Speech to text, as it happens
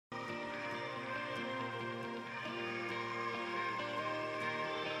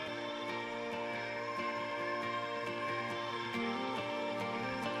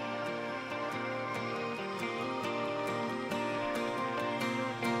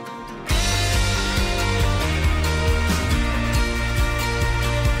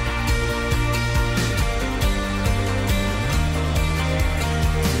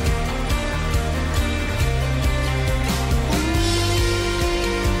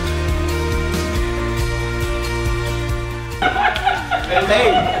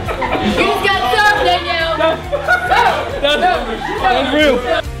That's real.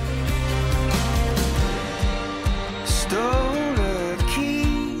 Stole a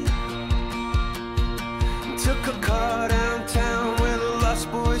key, took a car downtown where the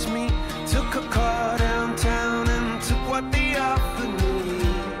lost boys meet. Took a car downtown and took what they offered me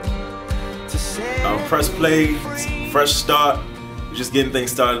to say. Press play, fresh start. We're just getting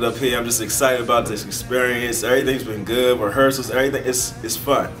things started up here. I'm just excited about this experience. Everything's been good. Rehearsals, everything. It's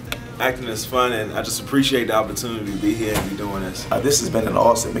fun. Acting is fun, and I just appreciate the opportunity to be here and be doing this. This has been an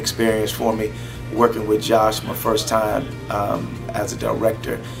awesome experience for me, working with Josh, my first time as a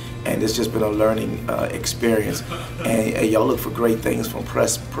director, and it's just been a learning experience. And y'all look for great things from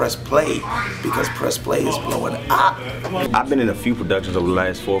Press Play, because Press Play is blowing up. I've been in a few productions over the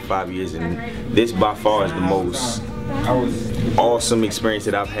last 4 or 5 years, and this by far is the most awesome experience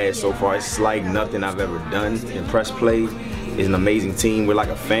that I've had so far. It's like nothing I've ever done. And Press Play is an amazing team. We're like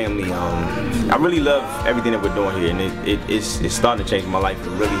a family. I really love everything that we're doing here, and it's starting to change my life.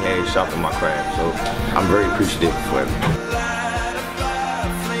 It really has sharpened my craft, so I'm very appreciative for everything.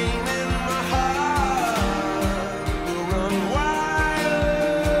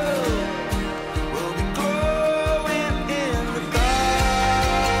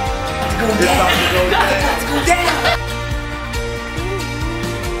 It's about to go down. Let's go down.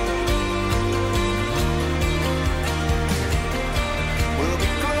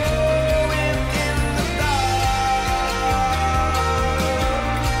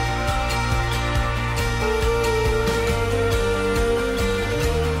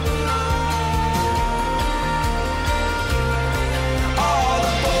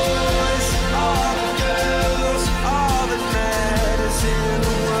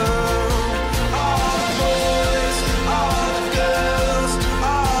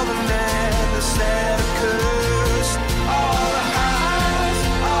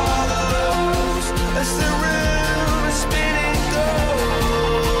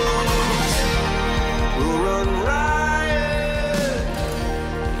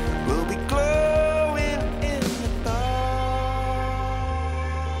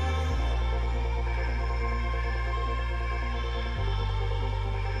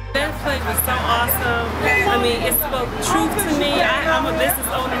 That play was so awesome. I mean, it spoke truth to me. I'm a business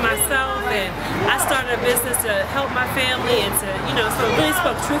owner myself, and I started a business to help my family and to, you know, so it really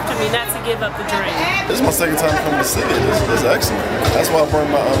spoke truth to me not to give up the dream. This is my second time coming to see it. It's excellent. That's why I brought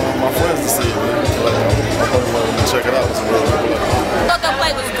my friends to see it. Like, I wanted to check it out. It's really good. I thought the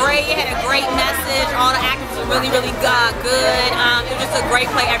play was great. It had a great message. All the actors were really good. It was just a great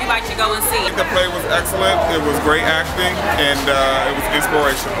play. Everybody should go and see. The play was excellent. It was great acting, and it was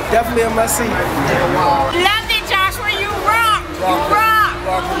inspirational. Definitely a must see. Loved it, Joshua. You rock. You rock.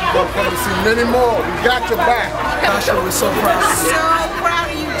 We're going to see many more. We got your back. Joshua, we're so proud of you. So proud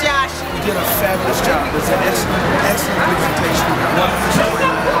of you, Josh. You did a fabulous job. It's an excellent presentation. Wonderful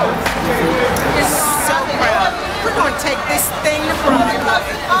show.